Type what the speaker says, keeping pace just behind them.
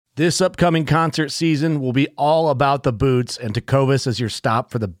This upcoming concert season will be all about the boots, and Tecovas is your stop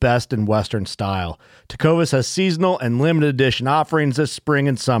for the best in Western style. Tecovas has seasonal and limited edition offerings this spring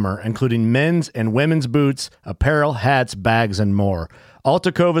and summer, including men's and women's boots, apparel, hats, bags, and more. All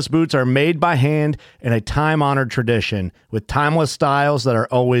Tecovas boots are made by hand in a time-honored tradition with timeless styles that are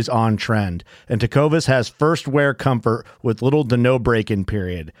always on trend. And Tecovas has first wear comfort with little to no break-in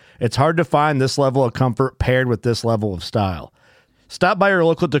period. It's hard to find this level of comfort paired with this level of style. Stop by your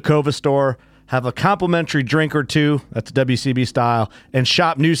local Tecovas store, have a complimentary drink or two, that's WCB style, and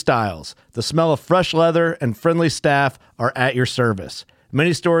shop new styles. The smell of fresh leather and friendly staff are at your service.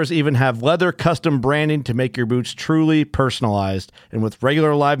 Many stores even have leather custom branding to make your boots truly personalized. And with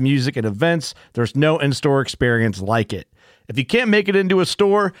regular live music and events, there's no in-store experience like it. If you can't make it into a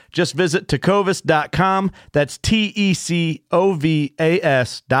store, just visit tecovas.com. That's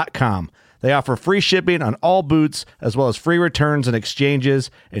TECOVAS.com. They offer free shipping on all boots, as well as free returns and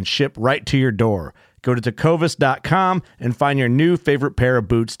exchanges, and ship right to your door. Go to tecovas.com and find your new favorite pair of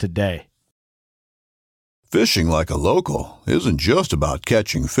boots today. Fishing like a local isn't just about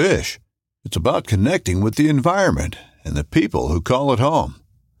catching fish. It's about connecting with the environment and the people who call it home.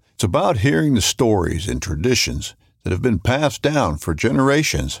 It's about hearing the stories and traditions that have been passed down for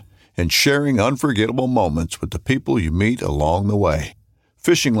generations and sharing unforgettable moments with the people you meet along the way.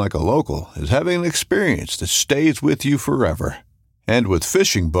 Fishing like a local is having an experience that stays with you forever. And with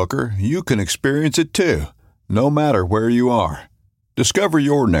Fishing Booker, you can experience it too, no matter where you are. Discover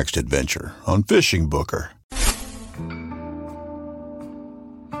your next adventure on Fishing Booker.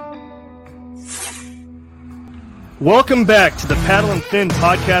 Welcome back to the Paddle and Fin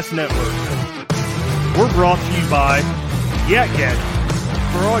Podcast Network. We're brought to you by Yak Gadget.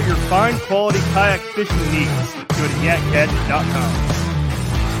 For all your fine quality kayak fishing needs, go to yakgadget.com.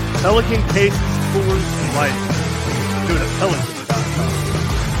 Pelican cases, coolers, and lighting. Go to pelican.com.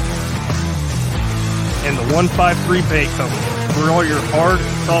 And the 153 Bait Company. For all your hard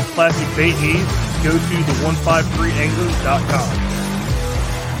and soft plastic bait needs, go to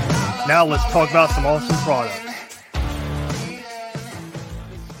the153anglers.com. Now let's talk about some awesome products.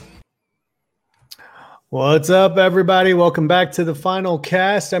 What's up, everybody? Welcome back to the final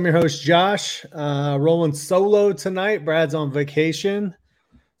cast. I'm your host, Josh. Rolling solo tonight. Brad's on vacation,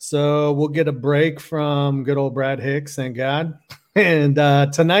 so we'll get a break from good old Brad Hicks, thank God. And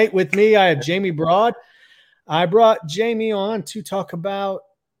tonight with me, I have Jamie Broad. I brought Jamie on to talk about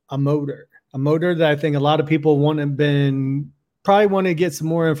a motor that I think a lot of people probably want to get some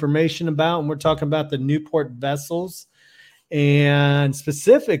more information about. And we're talking about the Newport vessels, and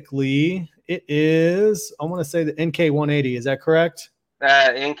specifically, it is, I want to say the NK180. Is that correct?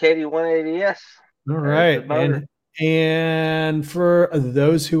 NKD180, yes. All right. And for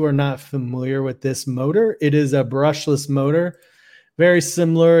those who are not familiar with this motor, it is a brushless motor, very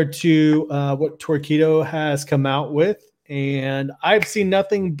similar to what Torqeedo has come out with. And I've seen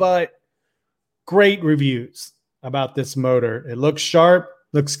nothing but great reviews about this motor. It looks sharp,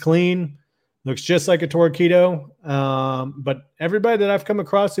 looks clean, looks just like a Torqeedo. But everybody that I've come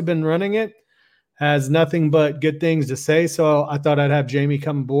across who've been running it has nothing but good things to say. So I thought I'd have Jamie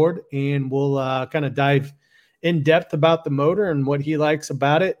come aboard and we'll kind of dive in depth about the motor and what he likes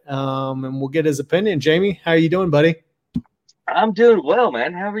about it. And we'll get his opinion. Jamie, how are you doing, buddy? I'm doing well,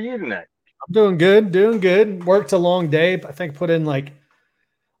 man. How are you tonight? I'm doing good. Worked a long day. I think put in like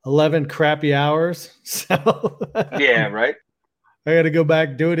 11 crappy hours. So yeah, right. I got to go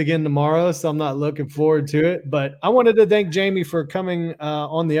back, do it again tomorrow, so I'm not looking forward to it. But I wanted to thank Jamie for coming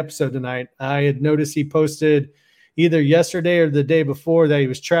on the episode tonight. I had noticed he posted either yesterday or the day before that he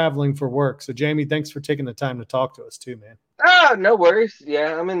was traveling for work. So, Jamie, thanks for taking the time to talk to us too, man. Oh, no worries.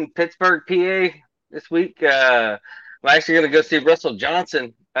 Yeah, I'm in Pittsburgh, PA this week. I'm actually going to go see Russell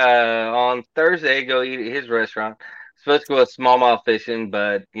Johnson on Thursday, go eat at his restaurant. Supposed to go smallmouth fishing,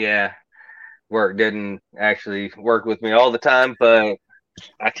 but, yeah. Work didn't actually work with me all the time, but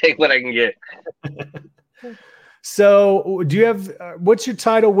I take what I can get. So do you have, what's your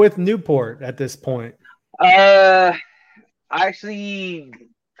title with Newport at this point? I actually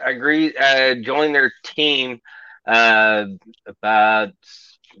joined their team about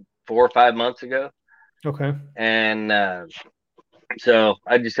 4 or 5 months ago. Okay. And so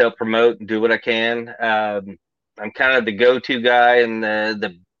I just help promote and do what I can. I'm kind of the go-to guy in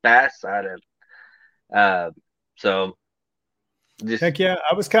the bass side of it. So just, heck yeah,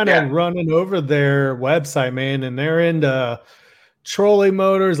 I was kind of running over their website, man, and they're into trolley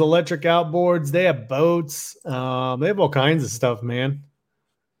motors, electric outboards. They have boats. They have all kinds of stuff, man.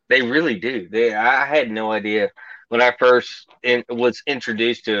 They really do. I had no idea when I first was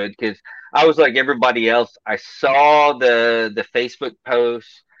introduced to it, because I was like everybody else. I saw the Facebook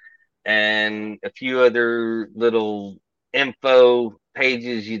posts and a few other little info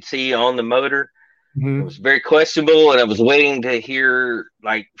pages you'd see on the motor. It was very questionable, and I was waiting to hear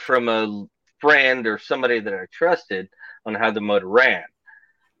like from a friend or somebody that I trusted on how the motor ran.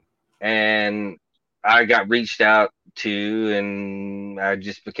 And I got reached out to, and I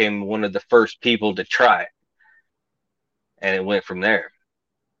just became one of the first people to try it. And it went from there.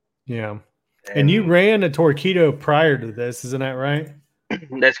 Yeah. And you ran a Torqeedo prior to this, isn't that right?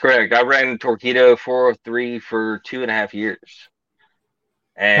 That's correct. I ran a Torqeedo 403 for 2.5 years.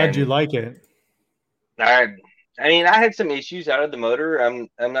 And how'd you like it? I mean, I had some issues out of the motor. I'm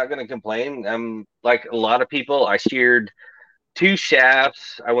not going to complain. I'm like a lot of people. I sheared 2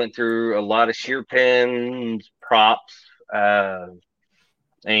 shafts. I went through a lot of shear pins, props, and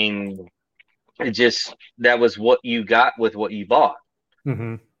it just, that was what you got with what you bought.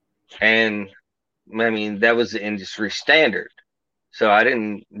 Mm-hmm. And I mean, that was the industry standard. So I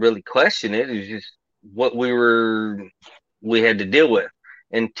didn't really question it. It was just what we had to deal with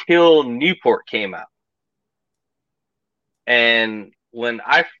until Newport came out. And when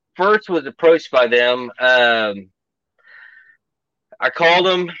I first was approached by them, I called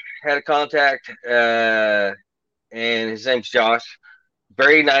him, had a contact, and his name's Josh.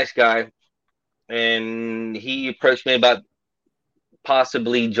 Very nice guy. And he approached me about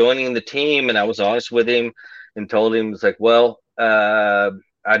possibly joining the team, and I was honest with him and told him, it's like, well, I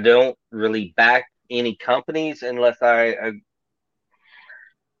don't really back any companies unless I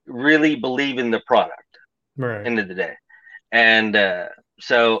really believe in the product. Right. End of the day. And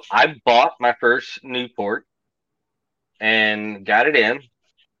so I bought my first Newport and got it in,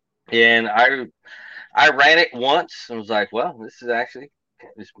 and I ran it once and was like, well, this is actually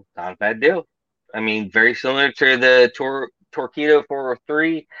not a bad deal. I mean, very similar to the Torqeedo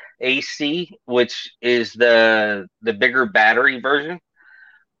 403 AC, which is the bigger battery version.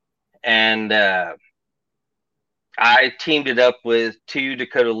 And I teamed it up with 2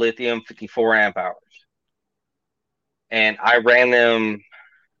 Dakota Lithium 54 amp hours. And I ran them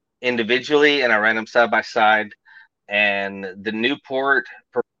individually, and I ran them side by side. And the Newport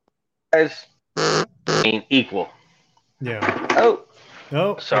is equal. Yeah.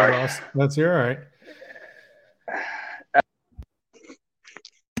 Oh, sorry. That's all right.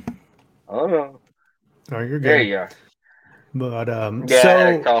 Oh no. Oh, you're good. There you are. But yeah,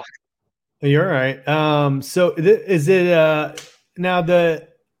 so you're all right. So is it now the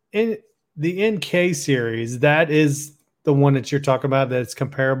NK series, that is the one that you're talking about that's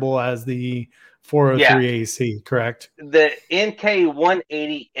comparable as the 403 AC, correct? The NK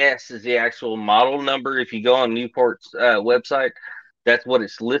 180S is the actual model number. If you go on Newport's website, that's what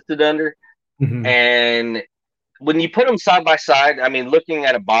it's listed under. Mm-hmm. And when you put them side by side, I mean, looking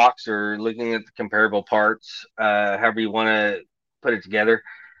at a box or looking at the comparable parts, however you want to put it together,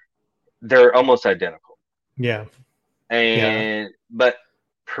 they're almost identical. Yeah. But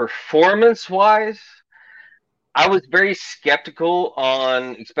performance wise, I was very skeptical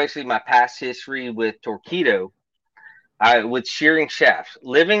on, especially my past history with Torqeedo, with shearing shafts.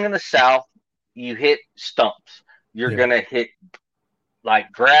 Living in the South, you hit stumps. You're going to hit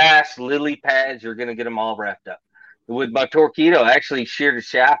like grass, lily pads. You're going to get them all wrapped up. With my Torqeedo, I actually sheared a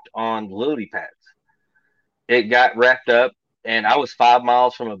shaft on lily pads. It got wrapped up, and I was 5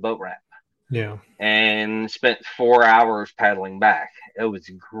 miles from a boat ramp. Yeah. And spent 4 hours paddling back. It was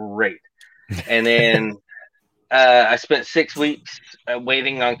great. And then I spent 6 weeks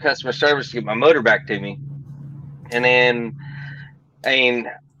waiting on customer service to get my motor back to me. And then, I mean,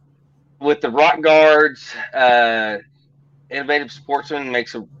 with the Rock Guards, Innovative Sportsman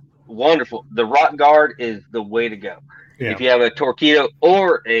makes a wonderful. The Rock Guard is the way to go. Yeah. If you have a Torqeedo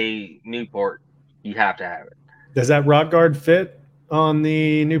or a Newport, you have to have it. Does that Rock Guard fit on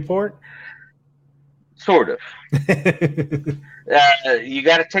the Newport? Sort of. You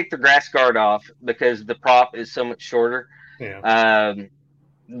got to take the grass guard off because the prop is so much shorter. Yeah.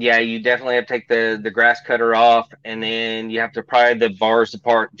 You definitely have to take the grass cutter off, and then you have to pry the bars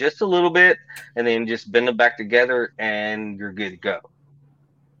apart just a little bit, and then just bend them back together, and you're good to go.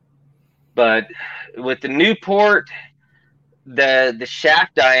 But with the Newport, the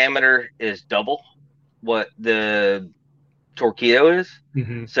shaft diameter is double what the Torqeedo is.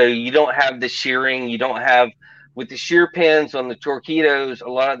 Mm-hmm. So you don't have the shearing. You don't have, with the shear pins on the Torqeedos, a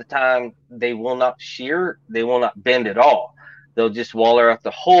lot of the time they will not shear. They will not bend at all. They'll just waller out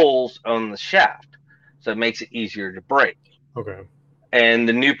the holes on the shaft. So it makes it easier to break. Okay. And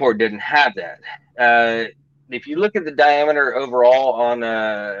the Newport didn't have that. If you look at the diameter overall on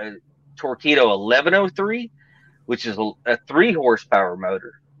Torqeedo 1103, which is a 3 horsepower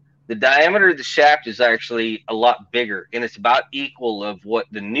motor, The diameter of the shaft is actually a lot bigger, and it's about equal of what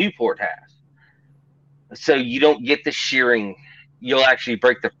the Newport has. So you don't get the shearing. You'll actually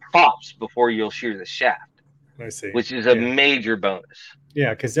break the props before you'll shear the shaft. I see. Which is a major bonus. Yeah,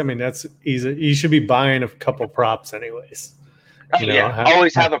 because I mean that's easy. You should be buying a couple props anyways.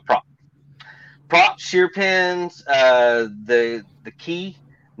 Always have a prop. Prop, shear pins, the key.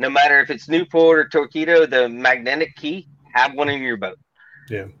 No matter if it's Newport or Torqeedo, the magnetic key, have one in your boat.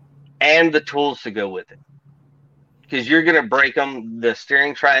 Yeah. And the tools to go with it, because you're gonna break them. The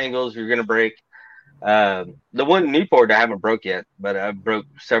steering triangles you're gonna break. The one Newport I haven't broke yet, but I broke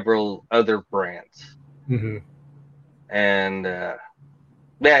several other brands. Mm-hmm. And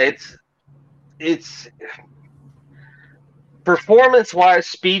it's performance wise,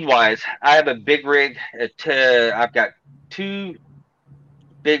 speed wise. I have a big rig. I've got two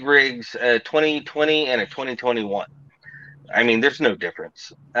big rigs, a 2020 and a 2021. I mean, there's no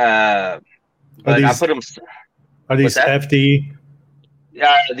difference. But I put them. Are these FD?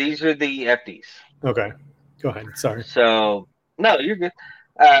 Yeah, these are the FDs. Okay, go ahead. Sorry. So no, you're good.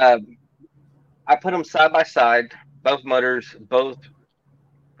 I put them side by side, both motors, both.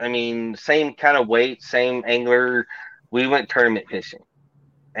 I mean, same kind of weight, same angler. We went tournament fishing,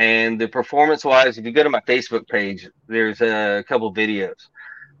 and the performance-wise, if you go to my Facebook page, there's a couple videos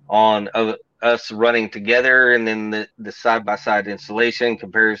of us running together, and then the side-by-side installation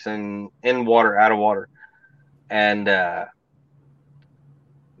comparison, in water, out of water, and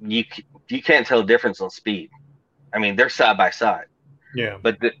you can't tell a difference on speed. I mean, they're side by side. Yeah.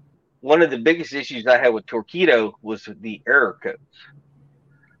 But one of the biggest issues I had with Torqeedo was the error codes.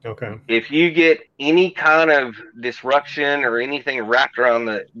 Okay. If you get any kind of disruption or anything wrapped around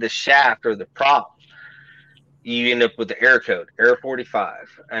the shaft or the prop, you end up with the error code, error 45.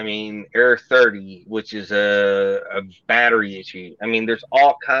 I mean, error 30, which is a battery issue. I mean, there's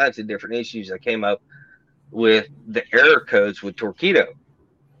all kinds of different issues that came up with the error codes with Torqeedo.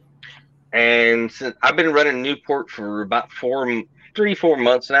 And since I've been running Newport for about 3-4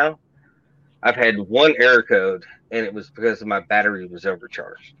 months now, I've had one error code, and it was because my battery was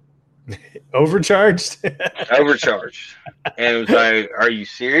overcharged. Overcharged? Overcharged. And it was like, are you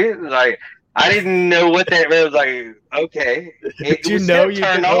serious? Like, I didn't know what that meant. It was like, okay. Did you know you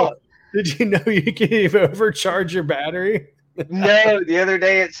can even overcharge your battery? No, the other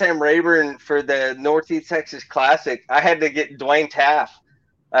day at Sam Rayburn for the Northeast Texas Classic, I had to get Dwayne Taft,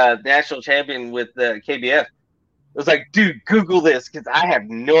 national champion with the KBF. It was like, dude, Google this, because I have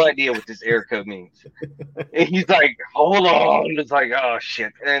no idea what this error code means. And he's like, hold on. It's like, oh,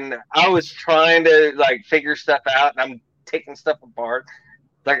 shit. And I was trying to, like, figure stuff out, and I'm taking stuff apart.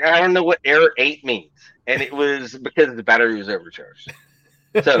 Like, I don't know what error 8 means. And it was because the battery was overcharged.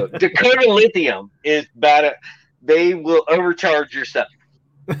 So, Dakota Lithium is bad. They will overcharge your stuff.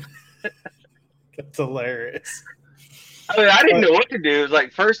 That's hilarious. I mean, I didn't know what to do. It was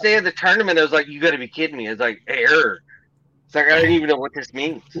like first day of the tournament. I was like, "You got to be kidding me!" It's like error. It's like I didn't even know what this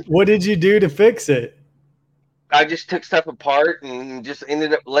means. What did you do to fix it? I just took stuff apart and just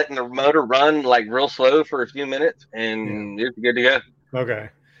ended up letting the motor run like real slow for a few minutes, and it's good to go. Okay.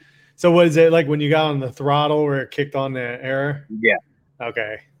 So what is it like when you got on the throttle where it kicked on the error? Yeah.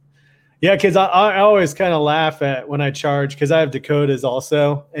 Okay. Yeah, because I always kind of laugh at when I charge, because I have Dakotas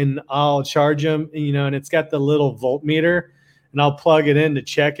also, and I'll charge them, and it's got the little voltmeter, and I'll plug it in to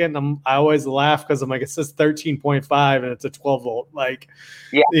check it, and I always laugh because I'm like, it says 13.5 and it's a 12 volt. Like,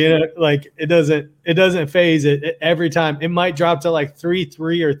 like it doesn't phase it every time. It might drop to like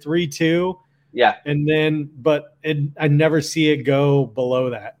 3.3 or 3.2. Yeah. And then, I never see it go below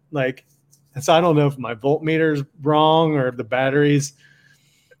that. Like, so I don't know if my voltmeter's wrong or if the battery's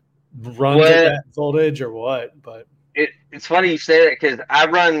runs at that voltage or what, but it's funny you say that, because I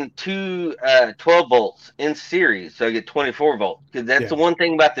run two 12 volts in series, so I get 24 volts, because that's the one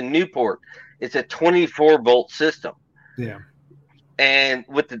thing about the Newport. It's a 24 volt system. Yeah. And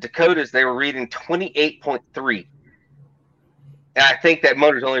with the Dakotas, they were reading 28.3, and I think that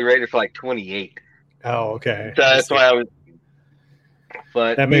motor's only rated for like 28. Oh, okay. So that's why I was.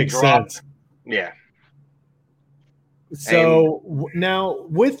 But that makes sense. Yeah. So now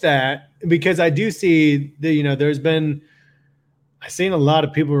with that, because I do see that, I've seen a lot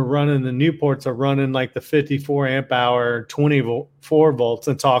of people who are running the Newports are running like the 54 amp hour, 24 volts,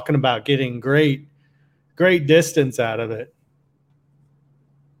 and talking about getting great distance out of it.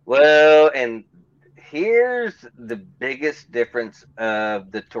 Well, and here's the biggest difference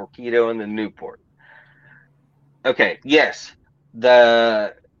of the Torqeedo and the Newport. Okay, yes,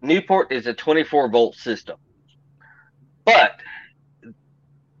 the Newport is a 24 volt system. But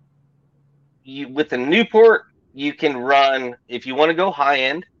with the Newport, you can run, if you want to go high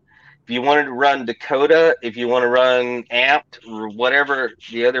end, you wanted to run Dakota, if you want to run Amped or whatever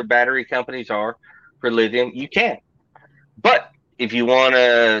the other battery companies are for lithium, you can. But if you want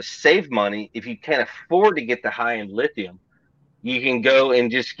to save money, if you can't afford to get the high-end lithium, you can go and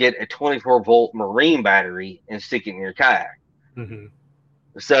just get a 24-volt marine battery and stick it in your kayak. Mm-hmm.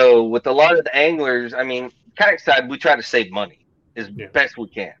 So with a lot of the anglers, I mean, kayak side, we try to save money as best we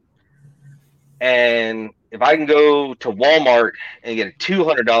can. And if I can go to Walmart and get a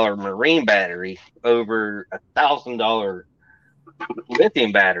 $200 marine battery over $1,000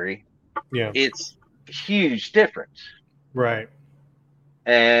 lithium battery, it's a huge difference. Right.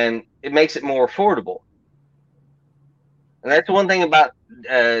 And it makes it more affordable. And that's one thing about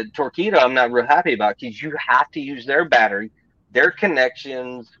Torqeedo I'm not real happy about, because you have to use their battery, their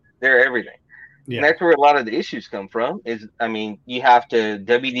connections, their everything. Yeah. And that's where a lot of the issues come from is, I mean, you have to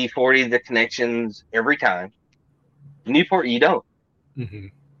WD-40 the connections every time. Newport, you don't. Mm-hmm.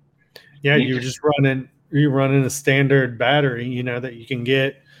 Yeah, you're running a standard battery, you know, that you can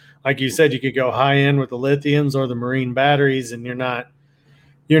get. Like you said, you could go high end with the lithiums or the marine batteries, and you're not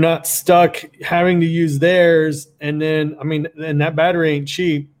stuck having to use theirs. And then, I mean, and that battery ain't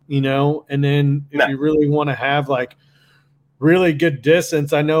cheap, you know. And then if you really want to have like really good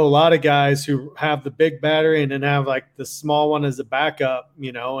distance, I know a lot of guys who have the big battery and then have like the small one as a backup,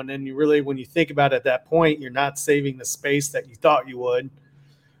 you know. And then you really, when you think about it at that point, you're not saving the space that you thought you would,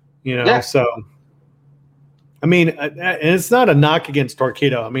 you know. Yeah. So, I mean, and it's not a knock against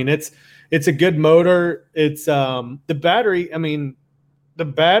Torqeedo. I mean, it's a good motor. It's the battery. I mean, the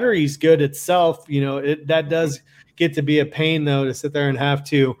battery's good itself. You know, that does get to be a pain though, to sit there and have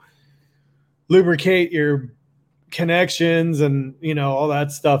to lubricate your connections and, you know, all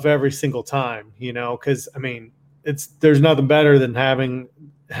that stuff every single time, you know, because I mean, there's nothing better than having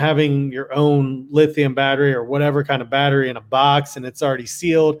your own lithium battery or whatever kind of battery in a box, and it's already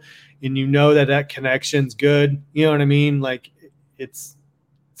sealed, and you know that connection's good. You know what I mean? Like it's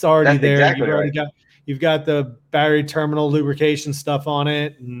already there. Exactly you've got the battery terminal lubrication stuff on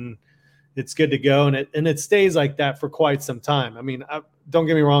it, and it's good to go. And it stays like that for quite some time. I mean, don't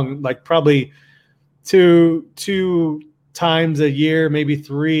get me wrong, like probably two times a year, maybe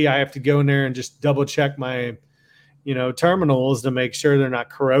 3, I have to go in there and just double check my, you know, terminals to make sure they're not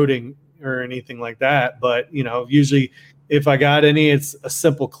corroding or anything like that. But, you know, usually if I got any, it's a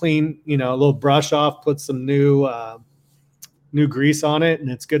simple clean, you know, a little brush off, put some new grease on it, and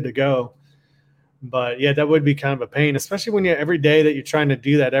it's good to go. But yeah, that would be kind of a pain, especially when every day that you're trying to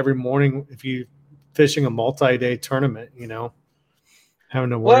do that every morning, if you fishing a multi-day tournament, you know,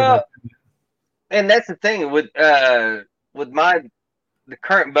 having to worry about that. And that's the thing with the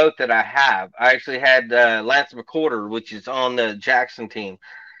current boat that I have. I actually had Lance McCorder, which is on the Jackson team.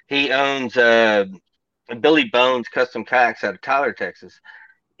 He owns Billy Bones Custom Kayaks out of Tyler, Texas.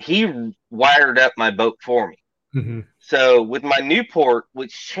 He wired up my boat for me. Mm-hmm. So with my Newport,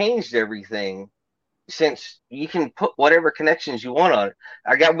 which changed everything, since you can put whatever connections you want on it.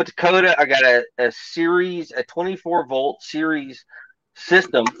 I got with Dakota, I got a 24-volt series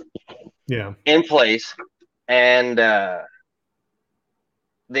system in place, and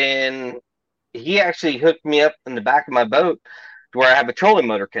then he actually hooked me up in the back of my boat to where I have a trolling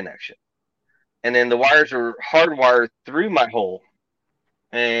motor connection, and then the wires are hardwired through my hole,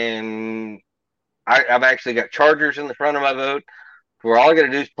 and I've actually got chargers in the front of my boat where all I got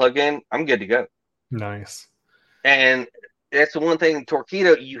to do is plug in. I'm good to go. Nice. And that's the one thing,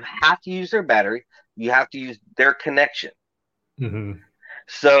 Torqeedo, you have to use their battery. You have to use their connection. Mm-hmm.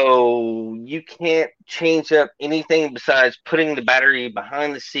 So you can't change up anything besides putting the battery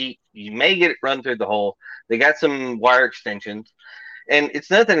behind the seat. You may get it run through the hole. They got some wire extensions, and it's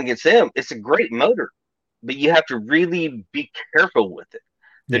nothing against them. It's a great motor, but you have to really be careful with it.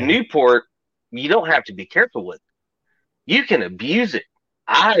 The Newport, you don't have to be careful with it. You can abuse it.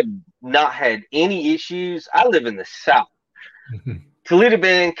 I've not had any issues. I live in the South. Mm-hmm. Toledo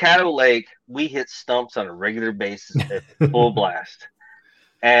Bend, Caddo Lake, we hit stumps on a regular basis at full blast.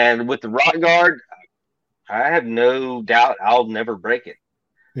 And with the Rock Guard, I have no doubt I'll never break it.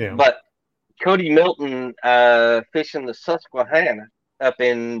 Yeah. But Cody Milton fishing the Susquehanna up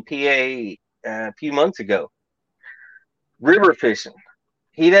in PA a few months ago, river fishing.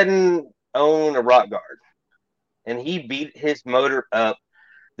 He doesn't own a Rock Guard, and he beat his motor up.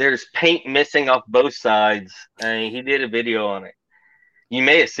 There's paint missing off both sides, and he did a video on it. You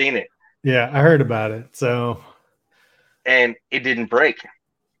may have seen it. Yeah, I heard about it. So, and it didn't break.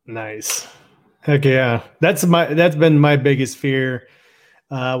 Nice. Heck yeah. That's been my biggest fear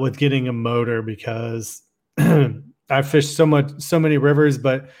with getting a motor, because I fished so many rivers,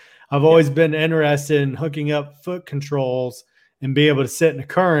 but I've always been interested in hooking up foot controls and be able to sit in the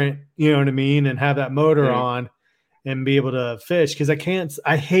current, you know what I mean, and have that motor on and be able to fish. Cause I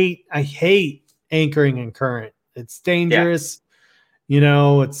hate anchoring in current. It's dangerous.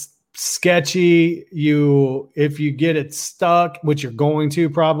 It's sketchy. If you get it stuck, which you're going to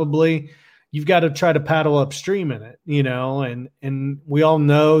probably, you've got to try to paddle upstream in it, and we all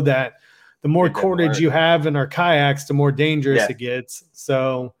know that the more cordage you have in our kayaks, the more dangerous it gets.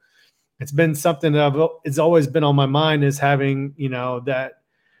 So it's been something that it's always been on my mind, is having, that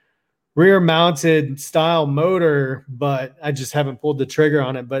rear mounted style motor, but I just haven't pulled the trigger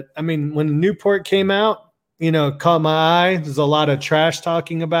on it. But I mean, when the Newport came out, it caught my eye. There's a lot of trash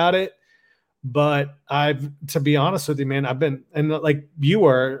talking about it, but to be honest with you, man, I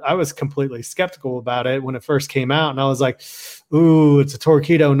was completely skeptical about it when it first came out. And I was like, ooh, it's a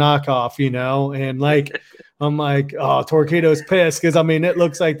Torqeedo knockoff, and I'm like, oh, Torqeedo's pissed. Cause I mean, it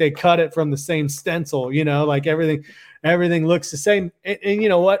looks like they cut it from the same stencil, like everything looks the same. And you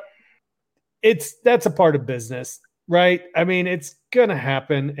know what? That's a part of business, right? I mean, it's going to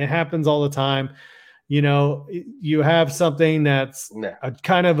happen. It happens all the time. You have something that's a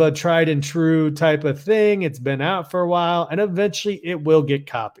kind of a tried and true type of thing. It's been out for a while, and eventually it will get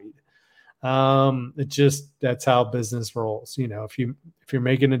copied. That's how business rolls. If you're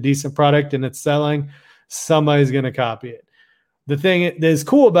making a decent product and it's selling, somebody's going to copy it. The thing that is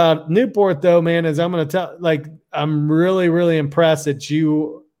cool about Newport, though, man, is I'm really, really impressed that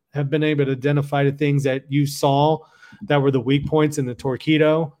you have been able to identify the things that you saw that were the weak points in the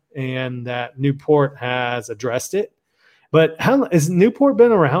Torqeedo, and that Newport has addressed it. But has Newport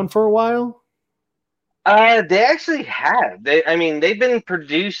been around for a while? They actually have. They've been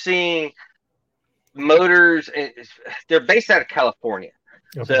producing motors. They're based out of California.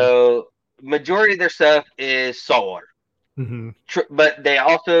 Okay. So majority of their stuff is saltwater. Mm-hmm. But they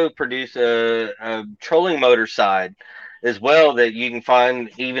also produce a trolling motor side as well that you can find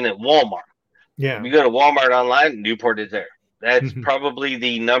even at Walmart. Yeah. If you go to Walmart online, Newport is there. That's probably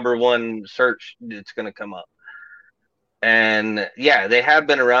the number one search that's going to come up. And they have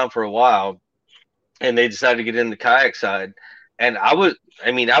been around for a while, and they decided to get in the kayak side. And I was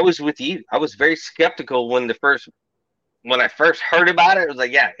with you. I was very skeptical when I first heard about it. I was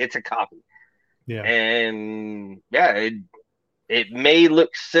like, it's a copy. Yeah. And it may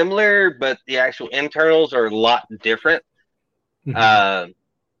look similar, but the actual internals are a lot different. Mm-hmm.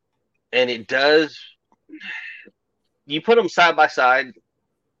 And it does. You put them side by side,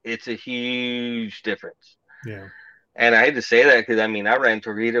 it's a huge difference. Yeah. And I hate to say that because I ran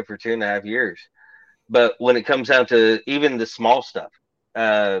Torqeedo for 2.5 years. But when it comes down to even the small stuff,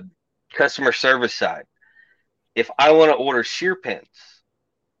 customer service side, if I want to order shear pins,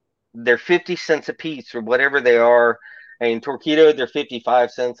 they're 50 cents a piece or whatever they are. Torqeedo, they're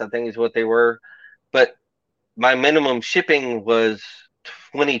 55 cents, I think is what they were. But my minimum shipping was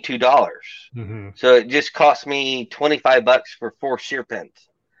 $22. Mm-hmm. So it just cost me $25 for 4 shear pins.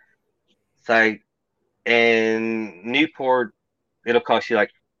 It's like, and Newport, it'll cost you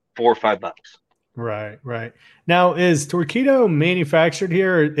like $4 or $5. Right. Now, is Torqeedo manufactured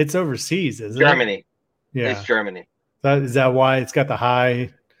here? It's overseas, isn't it? Germany. Yeah, it's Germany. Is that why it's got the high?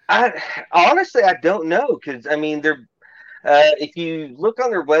 Honestly, I don't know, because they're. If you look on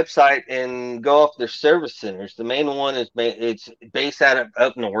their website and go off their service centers, the main one it's based out of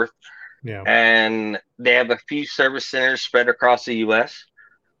up north. Yeah. And they have a few service centers spread across the U.S.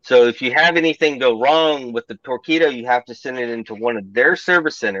 So if you have anything go wrong with the Torqeedo, you have to send it into one of their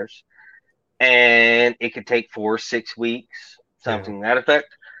service centers, and it could take 4 or 6 weeks, something to that effect.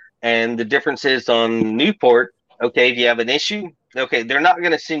 And the difference is on Newport, okay, if you have an issue, okay, they're not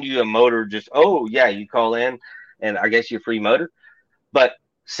going to send you a motor just, you call in and I guess your free motor. But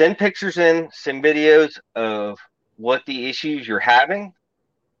send pictures in, send videos of what the issues you're having,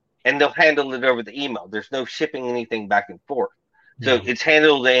 and they'll handle it over the email. There's no shipping anything back and forth. So it's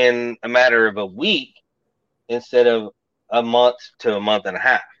handled in a matter of a week instead of a month to a month and a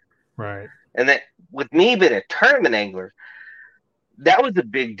half. Right. And that, with me being a tournament angler, that was a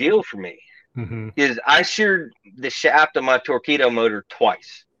big deal for me. Is I sheared the shaft of my Torqeedo motor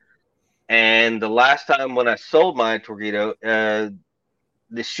twice. And the last time when I sold my Torqeedo,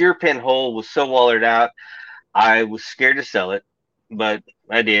 the shear pin hole was so wallered out, I was scared to sell it, but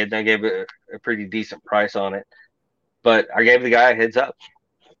I did. I gave it a pretty decent price on it. But I gave the guy a heads up.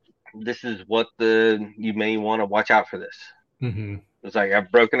 This is what you may want to watch out for this. It's like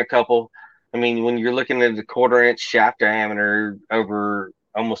I've broken a couple. When you're looking at the 1/4-inch shaft diameter over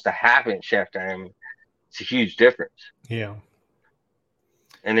almost a 1/2-inch shaft diameter, it's a huge difference. Yeah.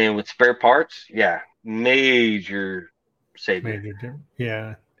 And then with spare parts, major saving.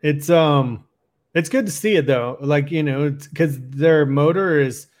 Yeah. It's It's good to see it though. Like, because their motor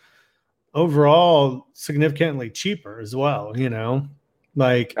is overall significantly cheaper as well,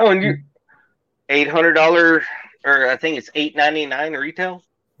 like. Oh, and you $800, or I think it's $899 retail.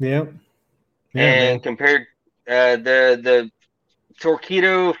 Yeah. And man. compared the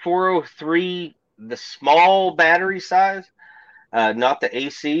Torqeedo 403, the small battery size, not the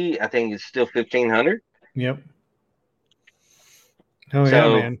AC, I think it's still $1,500. Yep. Oh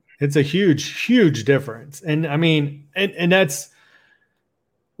So, yeah, man. It's a huge, huge difference. And I mean, and that's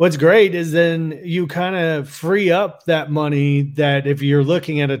what's great is then you kind of free up that money that if you're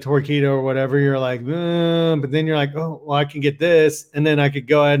looking at a Torqeedo or whatever, you're like, but then you're like, oh, well, I can get this. And then I could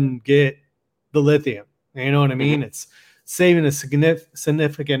go ahead and get the lithium. You know what I mean? Mm-hmm. It's saving a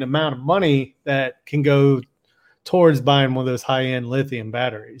significant amount of money that can go towards buying one of those high-end lithium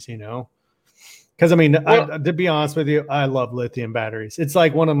batteries, Because, I mean, to be honest with you, I love lithium batteries. It's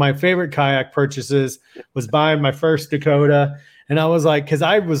like one of my favorite kayak purchases was buying my first Dakota. And I was like, because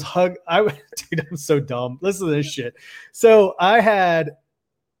I was dude, I'm so dumb. Listen to this shit. So I had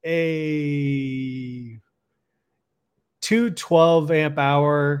a 212 amp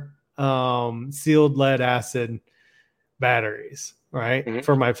hour sealed lead acid batteries, right? Mm-hmm.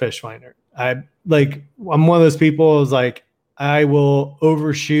 For my fish finder. I'm one of those people who's like, I will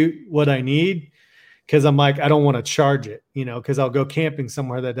overshoot what I need because I'm like, I don't want to charge it, because I'll go camping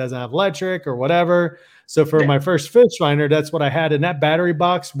somewhere that doesn't have electric or whatever. So for my first fish finder, that's what I had. And that battery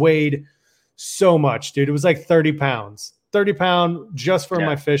box weighed so much, dude. It was like 30 pounds just for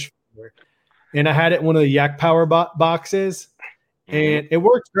my fish finder. And I had it in one of the Yak Power boxes, and it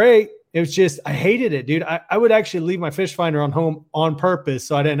worked great. It was just, I hated it, dude. I would actually leave my fish finder on home on purpose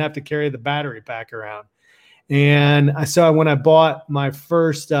so I didn't have to carry the battery pack around. And when I bought my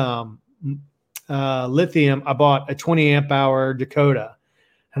first lithium, I bought a 20 amp hour Dakota.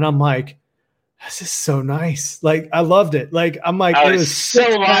 And I'm like, this is so nice. Like, I loved it. Like, I'm like, it was so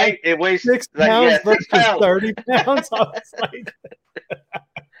light. It weighs 6 pounds versus 30 pounds. I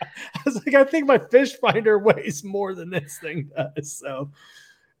was like, I think my fish finder weighs more than this thing does. So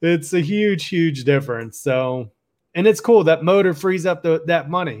it's a huge, huge difference. So, and it's cool that motor frees up that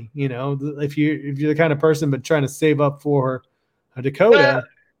money. If you're the kind of person but trying to save up for a Dakota,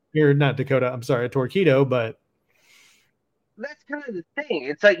 or not Dakota, I'm sorry, a Torqeedo, but that's kind of the thing.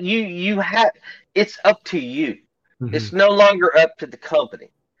 It's like it's up to you. Mm-hmm. It's no longer up to the company.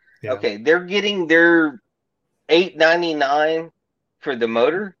 Yeah. Okay, they're getting their $899 for the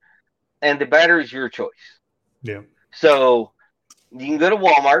motor, and the battery's your choice. Yeah. So you can go to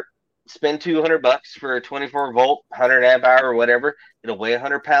Walmart, spend $200 for a 24 volt, 100 amp hour or whatever. It'll weigh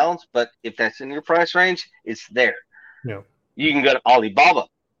 100 pounds, but if that's in your price range, it's there. Yeah. You can go to Alibaba,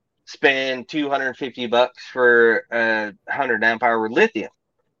 spend $250 for a 100 amp hour lithium.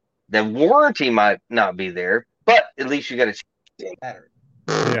 The warranty might not be there, but at least you got a battery.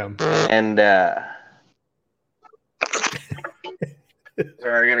 Yeah. And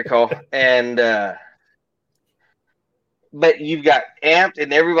sorry, I got a call. And but you've got Amped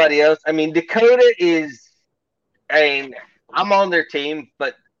and everybody else. I mean, Dakota is, I'm on their team,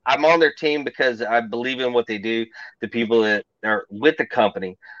 but I'm on their team because I believe in what they do, the people that are with the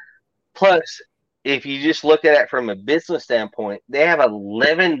company. Plus, if you just look at it from a business standpoint, they have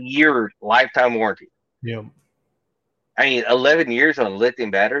 11-year lifetime warranty. Yeah. I mean, 11 years on a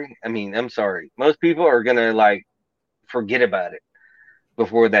lithium battery. I mean, I'm sorry. Most people are going to forget about it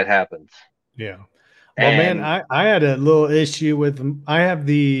before that happens. Yeah. Well, man, I had a little issue with,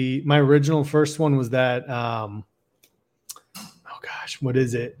 my original first one was that, what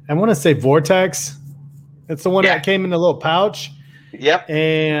is it? I want to say Vortex. It's the one that came in a little pouch. Yep.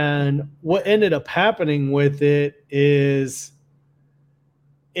 And what ended up happening with it is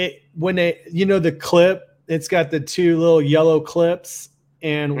the clip, it's got the two little yellow clips,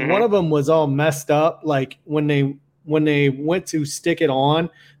 and one of them was all messed up. Like when they went to stick it on,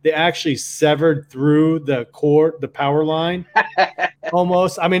 they actually severed through the cord, the power line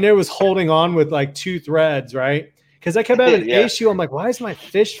almost. I mean, it was holding on with like two threads, right? Because I kept having an issue. I'm like, why is my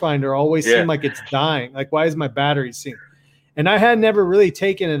fish finder always seem like it's dying? Like, why is my battery seem? And I had never really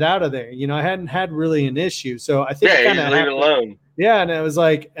taken it out of there. I hadn't had really an issue. So I think you leave it alone. Yeah. And it was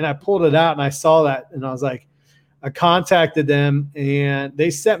like, and I pulled it out and I saw that, and I was like, I contacted them, and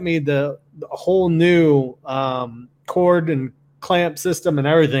they sent me the whole new cord and clamp system and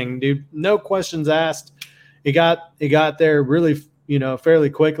everything, dude. No questions asked. It got there really, fairly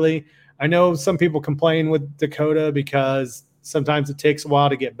quickly. I know some people complain with Dakota because sometimes it takes a while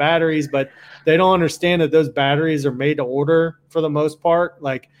to get batteries, but they don't understand that those batteries are made to order for the most part.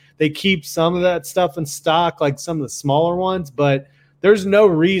 Like, they keep some of that stuff in stock, like some of the smaller ones, but there's no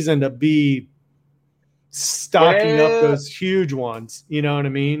reason to be stocking up those huge ones. You know what I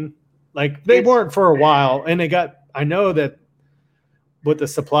mean? Like they weren't for a while, and I know that with the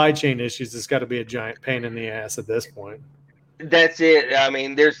supply chain issues, it's got to be a giant pain in the ass at this point. That's it. I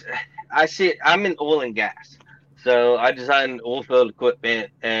mean, I'm in oil and gas. So I design oil field equipment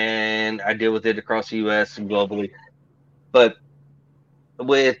and I deal with it across the U.S. and globally. But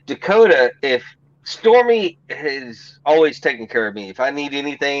with Dakota, if Stormy has always taken care of me. If I need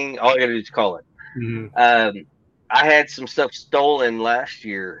anything, all I got to do is call it. Mm-hmm. I had some stuff stolen last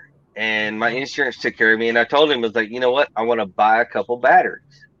year, and my insurance took care of me. And I told him, I was like, you know what? I want to buy a couple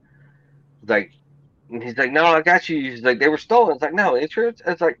batteries. Like, and he's like, no, I got you. He's like, they were stolen. It's like, no, insurance.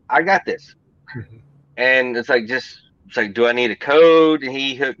 It's like, I got this. Mm-hmm. And it's like, do I need a code? And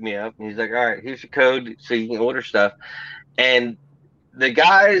he hooked me up. And he's like, all right, here's your code so you can order stuff. And the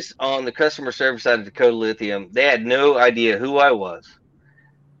guys on the customer service side of Dakota Lithium, they had no idea who I was.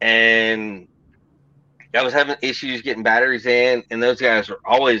 And I was having issues getting batteries in, and those guys were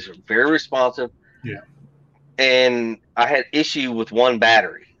always very responsive. Yeah. And I had issue with one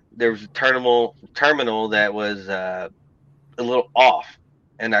battery. There was a terminal that was a little off.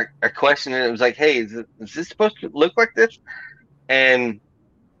 And I questioned it. It was like, hey, is this supposed to look like this? And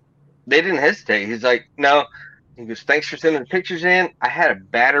they didn't hesitate. He's like, no. He goes, thanks for sending the pictures in. I had a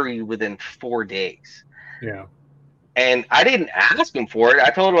battery within 4 days. Yeah. And I didn't ask him for it. I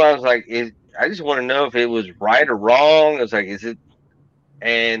told him, I was like, I just want to know if it was right or wrong. I was like, is it?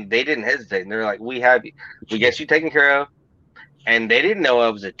 And they didn't hesitate. And they're like, we have you. We get you taken care of. And they didn't know I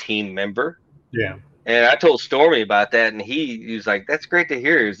was a team member. Yeah. And I told Stormy about that. And he was like, that's great to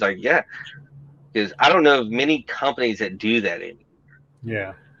hear. He was like, yeah. Because I don't know of many companies that do that anymore.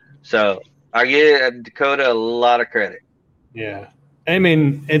 Yeah. So I give Dakota a lot of credit. Yeah. I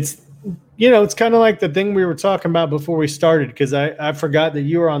mean, it's kind of like the thing we were talking about before we started, because I forgot that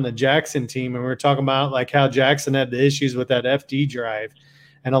you were on the Jackson team and we were talking about like how Jackson had the issues with that FD drive.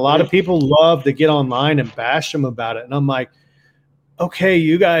 And a lot of people love to get online and bash them about it. And I'm like, okay,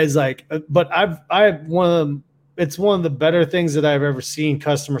 you guys but it's one of the better things that I've ever seen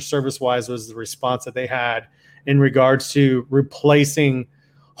customer service wise was the response that they had in regards to replacing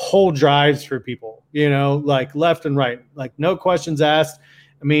whole drives for people, like left and right, like no questions asked.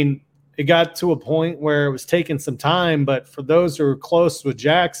 I mean, it got to a point where it was taking some time, but for those who are close with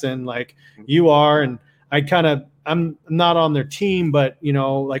Jackson, like you are, and I'm not on their team, but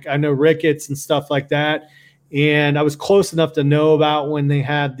like I know Ricketts and stuff like that. And I was close enough to know about when they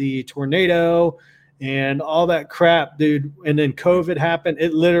had the tornado and all that crap, dude. And then COVID happened.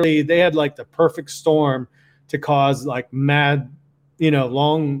 They had like the perfect storm to cause like mad,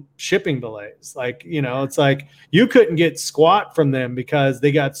 long shipping delays. Like, it's like you couldn't get squat from them because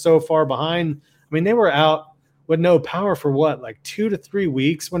they got so far behind. I mean, they were out with no power for what, like 2 to 3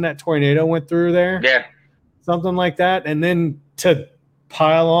 weeks when that tornado went through there? Yeah. Something like that. And then to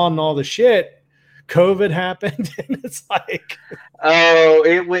pile on all the shit, COVID happened. And it's like, oh,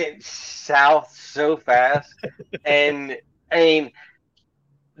 it went south so fast. And I mean,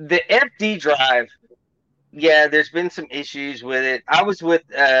 the FD drive, yeah, there's been some issues with it. I was with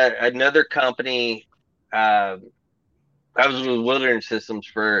another company. I was with Wilderness Systems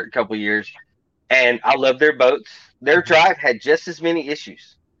for a couple of years, and I love their boats. Their drive had just as many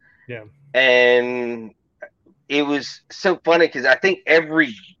issues. Yeah. And it was so funny because I think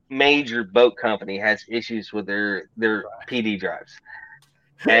every major boat company has issues with their PD drives.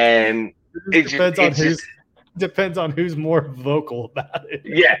 And it depends on who's more vocal about it.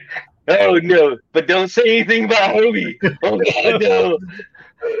 Yeah. Oh no! But don't say anything about Hobie. Oh God, no!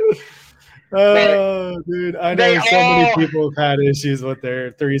 Oh, dude, I know many people have had issues with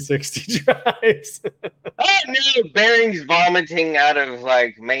their 360 drives. Oh no! Bearings vomiting out of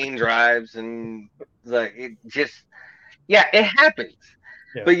like main drives, and like it just, yeah, it happens.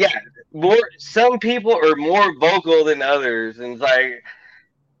 Yeah. But yeah, some people are more vocal than others, and it's like,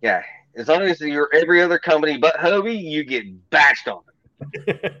 yeah, as long as you're every other company but Hobie, you get bashed on.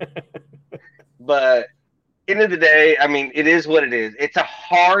 But end of the day, I mean, it is what it is. It's a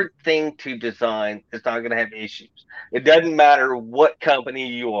hard thing to design. It's not going to have issues. It doesn't matter what company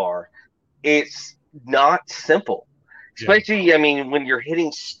you are. It's not simple, especially, yeah. I mean, when you're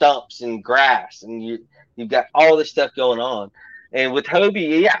hitting stumps and grass and you've got all this stuff going on. And with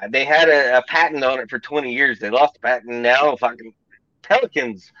Hobie, yeah, they had a patent on it for 20 years. They lost the patent. Now fucking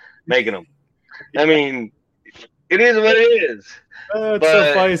Pelican's making them. I mean, it is what it is. It's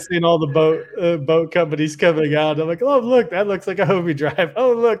so funny seeing all the boat companies coming out. I'm like, oh, look, that looks like a Hobie drive.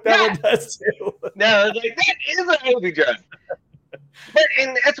 Oh, look, that one does too. No, like, that is a Hobie drive.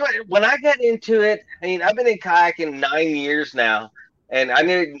 And that's what, when I got into it, I mean, I've been in kayaking 9 years now, And I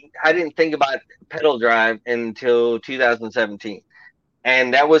didn't think about pedal drive until 2017.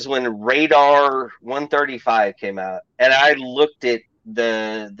 And that was when Radar 135 came out. And I looked at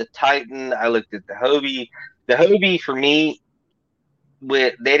the Titan, I looked at the Hobie. The Hobie for me,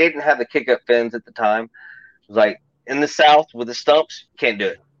 they didn't have the kick up fins at the time. It was like in the South with the stumps, can't do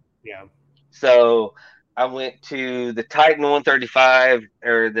it. Yeah. So I went to the Titan 135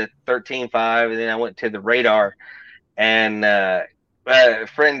 or the 13.5, and then I went to the Radar. And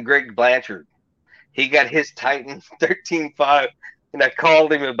friend Greg Blanchard, he got his Titan 13.5, and I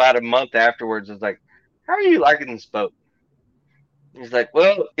called him about a month afterwards. I was like, "How are you liking this boat?" He's like,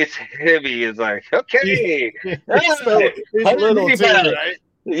 "Well, it's heavy." It's like, "Okay, It's little too, right?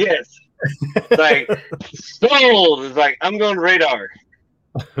 Yes." Like sold. It's like, I'm going Radar.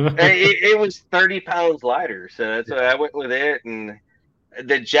 It was 30 pounds lighter, so that's why I went with it. And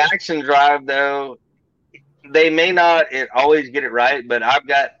the Jackson drive, though, they may not always get it right, but I've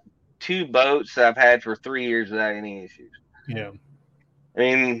got 2 boats that I've had for 3 years without any issues. Yeah. I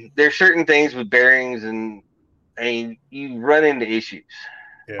mean, there's certain things with bearings, and you run into issues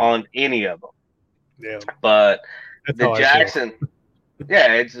on any of them. Yeah. But the Jackson,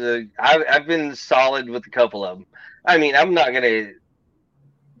 yeah, I've been solid with a couple of them. I mean, I'm not gonna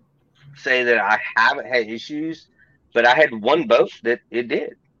say that I haven't had issues, but I had one boat that it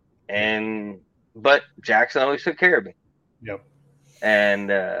did, but Jackson always took care of me. Yep.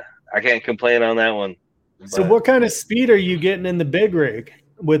 And I can't complain on that one. So what kind of speed are you getting in the big rig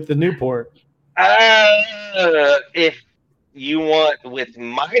with the Newport? If you want with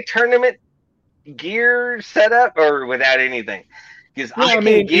my tournament gear setup or without anything, because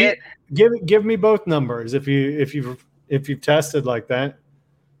give me both numbers if you've tested like that.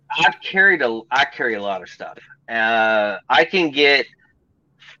 I carry a lot of stuff. I can get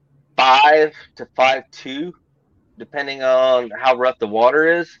 5 to 5.2, depending on how rough the water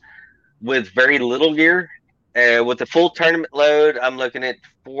is, with very little gear. With the full tournament load, I'm looking at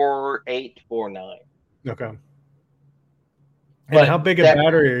 4.8, 4.9. Okay. And how big a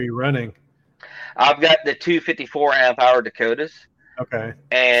battery are you running? I've got the 254 amp hour Dakotas. Okay.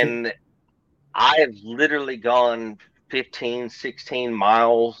 And I've literally gone 15, 16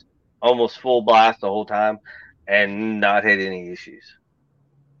 miles, almost full blast the whole time, and not had any issues.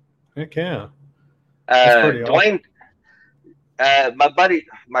 Heck yeah. Dwayne, my buddy,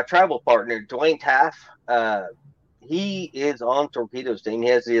 my travel partner, Dwayne Taff, he is on Torpedo's team. He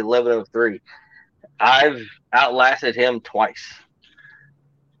has the 1103. I've outlasted him twice,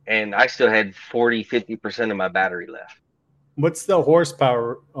 and I still had 40-50% of my battery left. What's the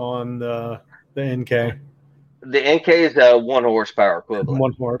horsepower on the NK? The NK is a 1 horsepower equivalent.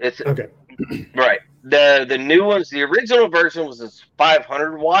 1 horse. It's okay. Right. The new ones, the original version was a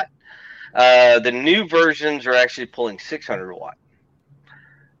 500 watt. The new versions are actually pulling 600 watt.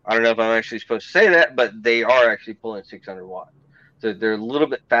 I don't know if I'm actually supposed to say that, but they are actually pulling 600 watt. So they're a little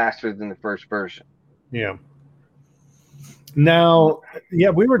bit faster than the first version. Yeah. Now,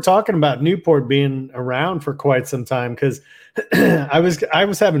 we were talking about Newport being around for quite some time because I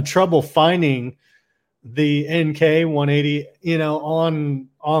was having trouble finding the NK 180,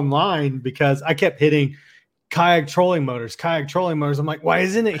 online because I kept hitting kayak trolling motors. I'm like, why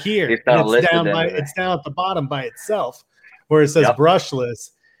isn't it here? It's down at the bottom by itself where it says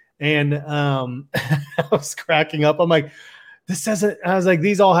brushless. And I was cracking up. I'm like, this doesn't. I was like,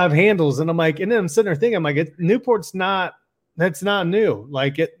 these all have handles, and I'm like, and then I'm sitting there thinking, I'm like, Newport's not. That's not new.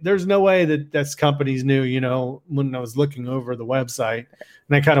 Like there's no way that this company's new. When I was looking over the website,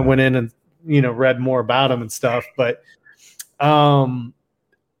 and I kind of went in and read more about them and stuff. But, in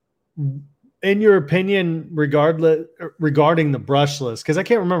your opinion, regarding the brushless, because I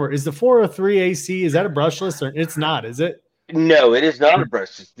can't remember, is the 403 AC, is that a brushless or it's not? Is it? No, it is not a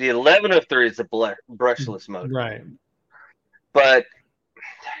brushless. The 1103 is a brushless motor. Right. But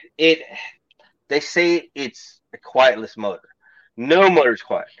they say it's a quietless motor. No motor's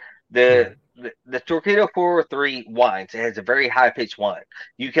quiet. The Torpedo 403 whines. It has a very high pitched whine.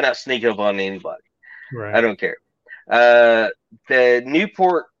 You cannot sneak up on anybody. Right. I don't care. The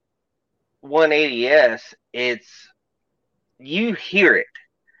Newport 180S, you hear it,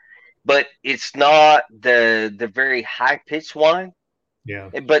 but it's not the very high pitched whine. Yeah.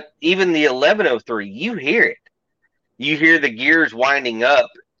 But even the 1103, you hear it. You hear the gears winding up,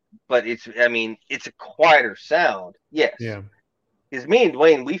 but it's a quieter sound. Yes. Yeah. Because me and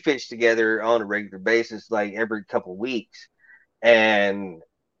Dwayne, we fish together on a regular basis, like every couple of weeks. And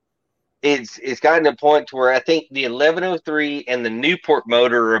it's gotten to a point to where I think the 1103 and the Newport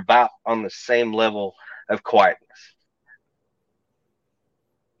motor are about on the same level of quietness.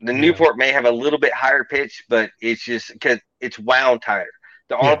 The Newport may have a little bit higher pitch, but it's just because it's wound tighter.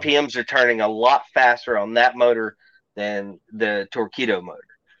 The RPMs are turning a lot faster on that motor than the Torqeedo motor.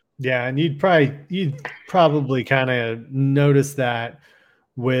 Yeah, and you'd probably kind of notice that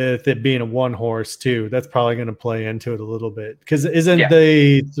with it being a 1-horse too. That's probably going to play into it a little bit, because isn't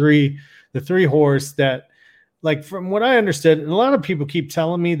the three horse that, like, from what I understood, and a lot of people keep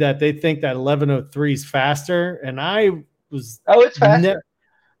telling me that they think that 1103 is faster, and I was it's faster.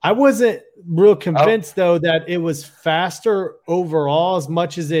 I wasn't real convinced though that it was faster overall as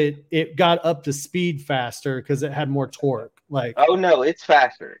much as it got up to speed faster because it had more torque. Like, oh no, it's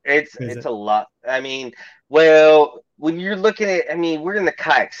faster. It's a lot. I mean, well, when you're looking at, I mean, we're in the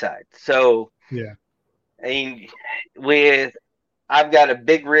kayak side, so yeah. I mean, I've got a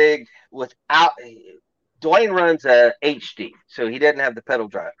big rig without. Dwayne runs a HD, so he doesn't have the pedal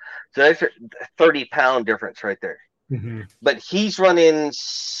drive. So that's a 30-pound difference right there. Mm-hmm. But he's running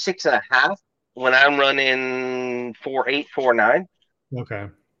 6.5 when I'm running 4.8, 4.9. Okay.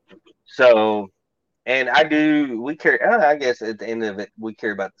 So, and we carry, I guess at the end of it, we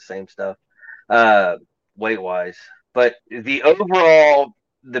carry about the same stuff, weight-wise. But the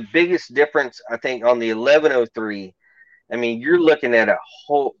biggest difference, I think, on the 1103, I mean, you're looking at a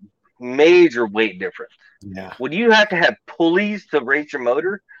whole major weight difference. Yeah. When you have to have pulleys to raise your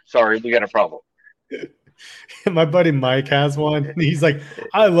motor, sorry, we got a problem. My buddy Mike has one. He's like,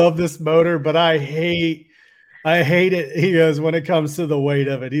 I love this motor, but I hate it. He goes, when it comes to the weight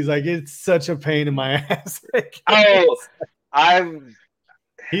of it, he's like, it's such a pain in my ass.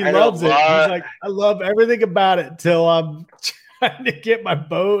 He loves it. He's like, I love everything about it till I'm trying to get my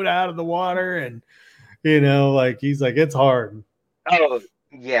boat out of the water, and like, he's like, it's hard. Oh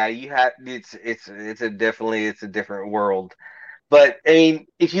yeah, you have. It's a different world. But I mean,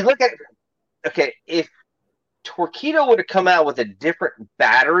 if you look at, if Torqeedo would have come out with a different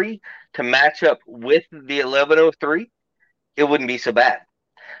battery to match up with the 1103, it wouldn't be so bad.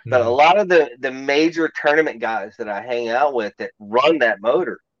 But a lot of the major tournament guys that I hang out with that run that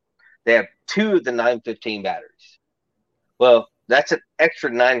motor, they have 2 of the 915 batteries. Well, that's an extra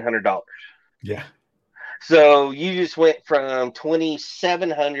 $900. Yeah. So you just went from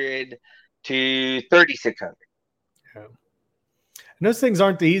 2,700 to 3,600. Yeah. And those things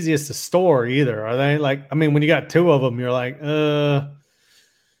aren't the easiest to store either, are they? Like, I mean, when you got 2 of them, you're like,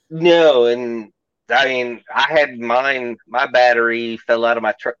 No, and I mean, I had my battery fell out of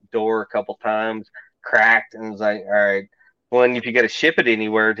my truck door a couple times, cracked, and was like, all right, well, and if you got to ship it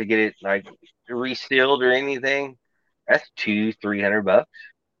anywhere to get it like resealed or anything, that's $200-$300.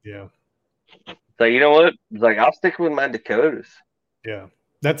 Yeah. So you know what? It's like, I'll stick with my Dakotas. Yeah.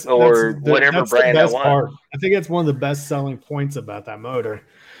 Whatever brand I want. Part. I think that's one of the best selling points about that motor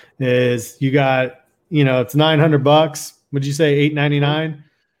is you got, it's $900. Would you say $899?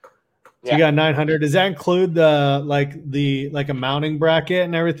 So you got 900. Does that include the a mounting bracket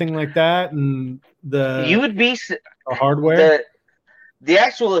and everything like that, and the hardware? The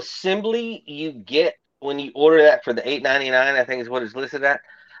actual assembly you get when you order that for the $899, I think is what it's listed at.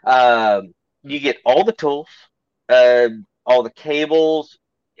 You get all the tools, all the cables,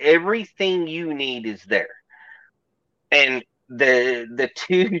 everything you need is there, and the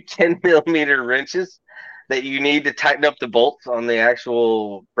 2 10mm wrenches that you need to tighten up the bolts on the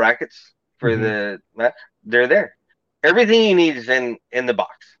actual brackets for they're there. Everything you need is in the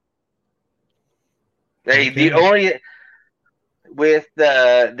box. The only with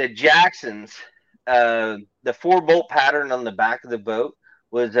the Jacksons, the 4-bolt pattern on the back of the boat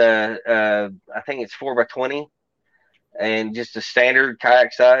was I think it's 4x20, and just a standard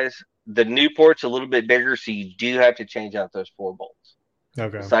kayak size. The Newport's a little bit bigger, so you do have to change out those 4 bolts.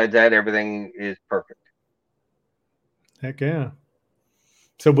 Okay. Besides that, everything is perfect. Heck yeah.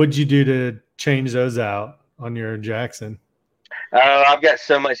 So what'd you do to change those out on your Jackson? I've got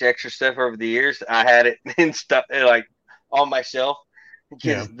so much extra stuff over the years. I had it in stuff like on my shelf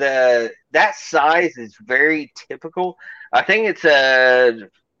because that size is very typical. I think it's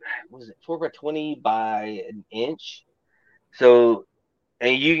 4x20 by an inch. So,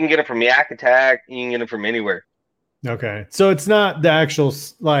 and you can get it from Yak Attack. You can get it from anywhere. Okay. So it's not the actual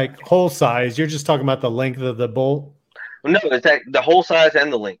hole size. You're just talking about the length of the bolt? No, it's the whole size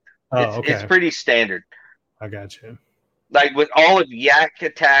and the length. Okay. It's pretty standard. I got you. Like with all of Yak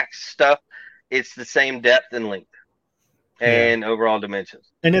Attack's stuff, it's the same depth and length and overall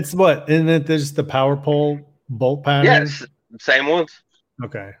dimensions. And it's what? And then there's the power pole bolt pattern? Yes, same ones.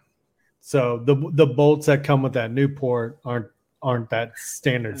 Okay. So the bolts that come with that Newport aren't that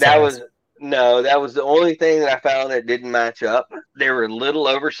standard size. That was the only thing that I found that didn't match up. They were a little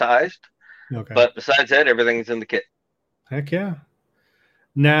oversized. Okay. But besides that, everything's in the kit. Heck yeah.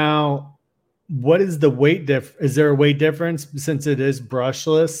 Now, what is the weight is there a weight difference since it is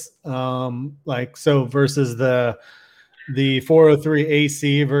brushless? So versus the 403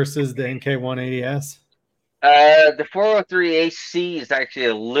 AC versus the NK180S? The 403 AC is actually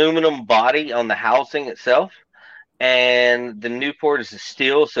aluminum body on the housing itself, and the Newport is a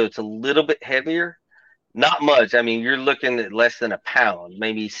steel, so it's a little bit heavier. Not much. I mean, you're looking at less than a pound,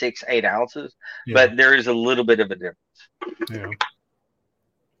 maybe 6-8 ounces, but there is a little bit of a difference. Yeah.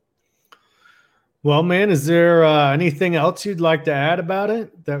 Well, man, is there anything else you'd like to add about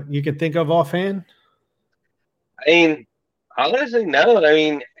it that you can think of offhand? I mean, honestly, no. I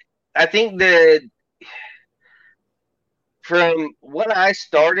mean, I think that from when I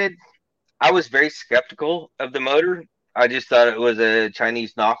started, I was very skeptical of the motor. I just thought it was a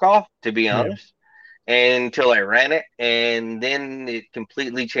Chinese knockoff, to be honest, until I ran it, and then it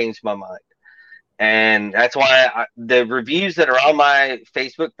completely changed my mind. And that's why the reviews that are on my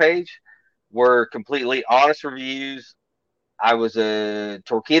Facebook page were completely honest reviews. I was a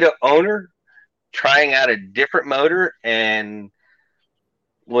Torqeedo owner trying out a different motor, and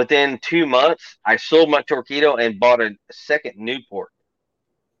within 2 months, I sold my Torqeedo and bought a second Newport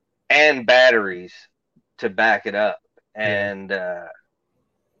and batteries to back it up. And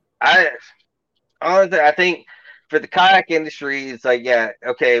I think for the kayak industry, it's like, yeah,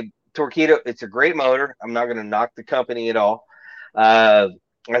 okay, Torqeedo, it's a great motor. I'm not going to knock the company at all. I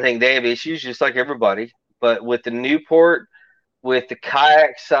think they have issues just like everybody. But with the Newport, with the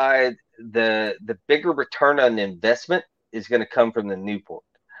kayak side, the bigger return on investment is going to come from the Newport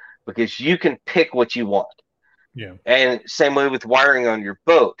because you can pick what you want. Yeah. And same way with wiring on your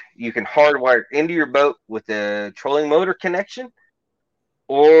boat. You can hardwire into your boat with a trolling motor connection,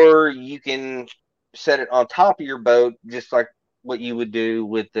 or you can set it on top of your boat just like what you would do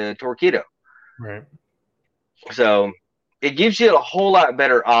with the Torqeedo. Right. So it gives you a whole lot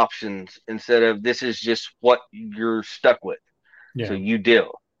better options instead of this is just what you're stuck with. Yeah. So you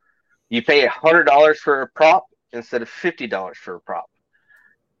deal. You pay $100 for a prop instead of $50 for a prop.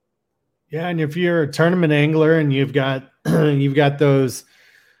 Yeah, and if you're a tournament angler and you've got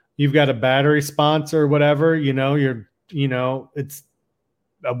a battery sponsor or whatever, it's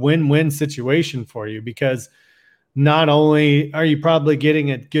a win-win situation for you because not only are you probably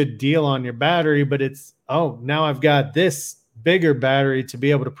getting a good deal on your battery, but it's, now I've got this bigger battery to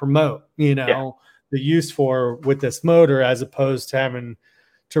be able to promote, the use for with this motor as opposed to having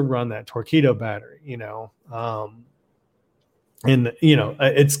to run that Torqeedo battery, and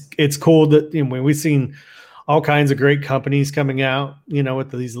it's cool that we've seen all kinds of great companies coming out,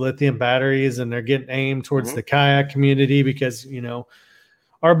 with these lithium batteries, and they're getting aimed towards the kayak community because,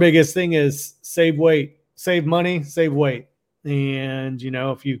 our biggest thing is save weight, save money, save weight. And,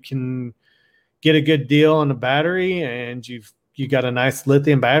 if you can get a good deal on a battery and you got a nice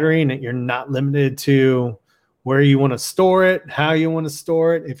lithium battery and you're not limited to where you want to store it, how you want to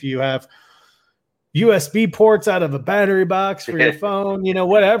store it. If you have USB ports out of a battery box for your phone,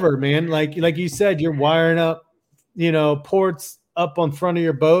 whatever, man. Like you said, you're wiring up, ports up on front of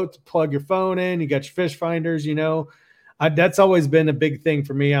your boat to plug your phone in. You got your fish finders, that's always been a big thing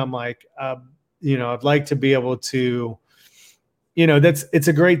for me. I'm like, I'd like to be able to, it's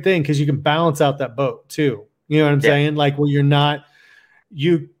a great thing because you can balance out that boat too. You know what I'm saying? Like, well, you're not,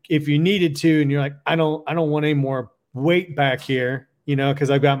 if you needed to, and you're like, I don't want any more weight back here, because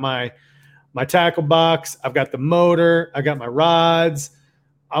I've got my tackle box, I've got the motor, I got my rods.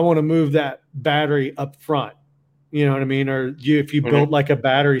 I want to move that battery up front. You know what I mean? Or if you build like a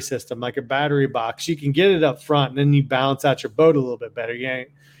battery system, like a battery box, you can get it up front and then you balance out your boat a little bit better. You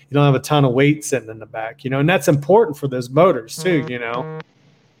don't have a ton of weight sitting in the back, and that's important for those motors too,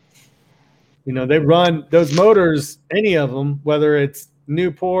 they run those motors, any of them, whether it's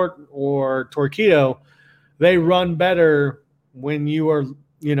Newport or Torqeedo, they run better when you are,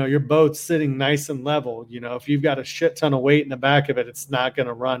 your boat's sitting nice and level. If you've got a shit ton of weight in the back of it, it's not going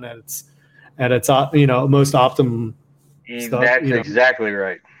to run at its most optimum stuff. That's exactly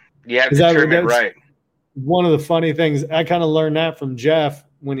right. You have to trim it right. One of the funny things, I kind of learned that from Jeff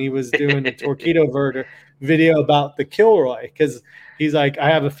when he was doing the Torqeedo video about the Kilroy, because he's like, I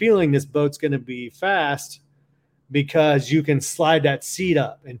have a feeling this boat's going to be fast because you can slide that seat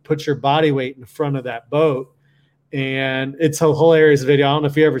up and put your body weight in front of that boat. And it's a hilarious video. I don't know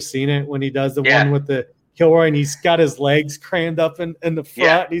if you've ever seen it when he does the one with the Kilroy and he's got his legs crammed up in the front.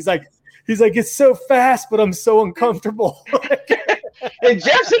 Yeah. He's like, it's so fast, but I'm so uncomfortable. And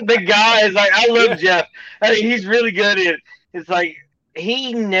Jeff's a big guy. It's like, I love Jeff. I mean, he's really good at it. It's like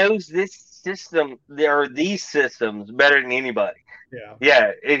he knows this system, these systems better than anybody.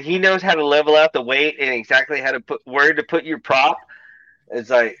 Yeah. And he knows how to level out the weight and exactly how to where to put your prop. It's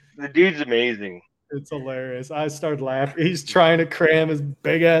like the dude's amazing. It's hilarious. I started laughing. He's trying to cram his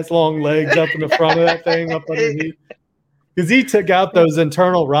big ass long legs up in the front of that thing up underneath. Because he took out those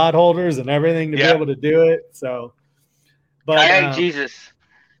internal rod holders and everything to be able to do it. So, but Kayak Jesus.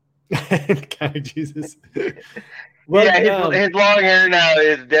 Kayak Jesus. Well, yeah, his long hair now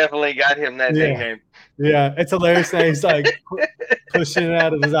has definitely got him that nickname. Yeah, it's hilarious. Now he's like pushing it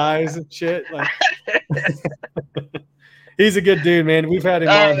out of his eyes and shit. Like, he's a good dude, man. We've had him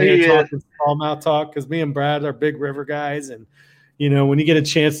on here talking smallmouth talk because me and Brad are big river guys, and when you get a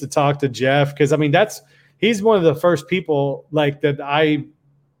chance to talk to Jeff, because I mean he's one of the first people like that I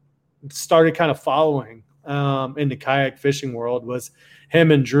started kind of following in the kayak fishing world was him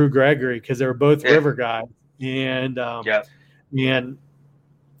and Drew Gregory because they were both river guys, and and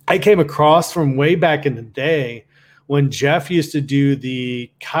I came across from way back in the day when Jeff used to do the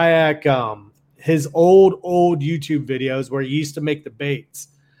kayak, his old YouTube videos where he used to make the baits.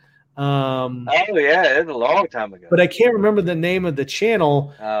 It was a long time ago. But I can't remember the name of the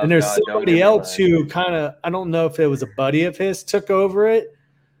channel. And there's somebody else who kind of, I don't know if it was a buddy of his took over it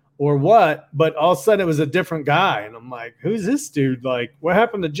or what, but all of a sudden it was a different guy. And I'm like, who's this dude? Like, what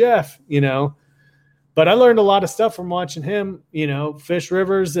happened to Jeff? But I learned a lot of stuff from watching him, fish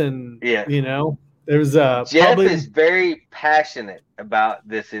rivers and, there's Jeff is very passionate about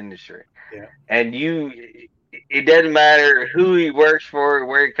this industry. Yeah. And it doesn't matter who he works for,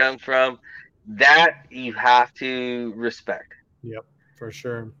 where he comes from, that you have to respect. Yep, for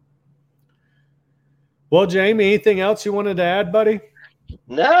sure. Well, Jamie, anything else you wanted to add, buddy?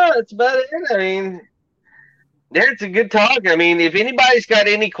 No, that's about it. I mean, it's a good talk. I mean, if anybody's got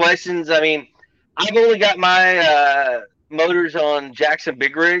any questions, I mean, I've only got my motors on Jackson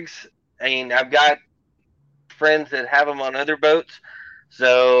Big Rigs. I mean, I've got friends that have them on other boats.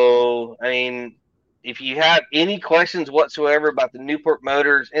 So, I mean, if you have any questions whatsoever about the Newport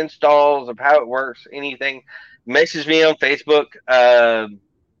Motors installs of how it works, anything, message me on Facebook. I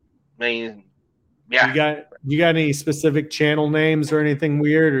mean, yeah. You got any specific channel names or anything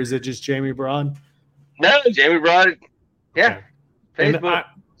weird, or is it just Jamie Broad? No, Jamie Broad. Yeah. Okay. Facebook.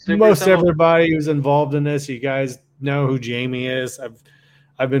 Most everybody who's involved in this, you guys know who Jamie is.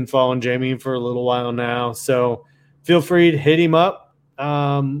 I've been following Jamie for a little while now, so feel free to hit him up.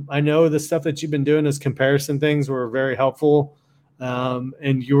 I know the stuff that you've been doing, as comparison things, were very helpful.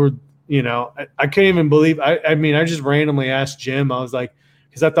 And you're, I couldn't even believe. I mean, I just randomly asked Jim. I was like,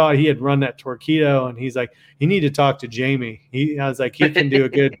 because I thought he had run that Torqeedo, and he's like, you need to talk to Jamie. I was like, he can do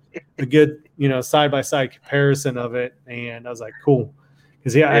a good, side by side comparison of it. And I was like, cool.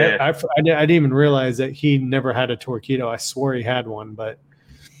 Because I didn't even realize that he never had a Torqeedo. I swore he had one, but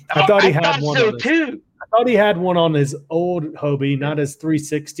I thought he had one. So too. I thought he had one on his old Hobie, not his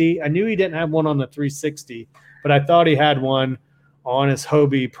 360. I knew he didn't have one on the 360, but I thought he had one on his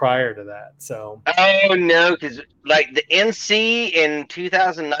Hobie prior to that. So. Oh no, because like the NC in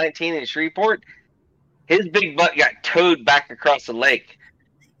 2019 in Shreveport, his big butt got towed back across the lake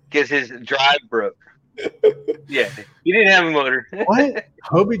because his drive broke. Yeah, he didn't have a motor. What?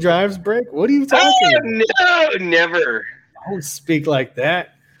 Hobie drives break? What are you talking about? No, never. Don't speak like that.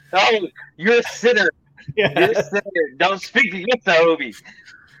 Oh, you're a sinner. Yeah. You're a sinner. Don't speak against the Hobie.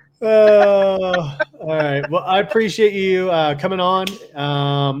 All right. Well, I appreciate you coming on.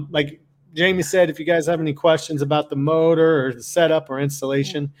 Like Jamie said, if you guys have any questions about the motor or the setup or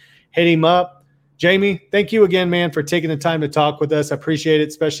installation, hit him up. Jamie, thank you again, man, for taking the time to talk with us. I appreciate it,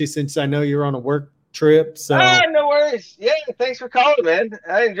 especially since I know you're on a work trip. So no worries. Yeah, thanks for calling, man.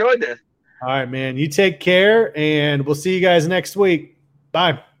 I enjoyed this. All right, man. You take care, and we'll see you guys next week.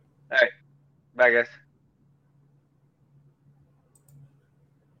 Bye. All right. Bye, guys.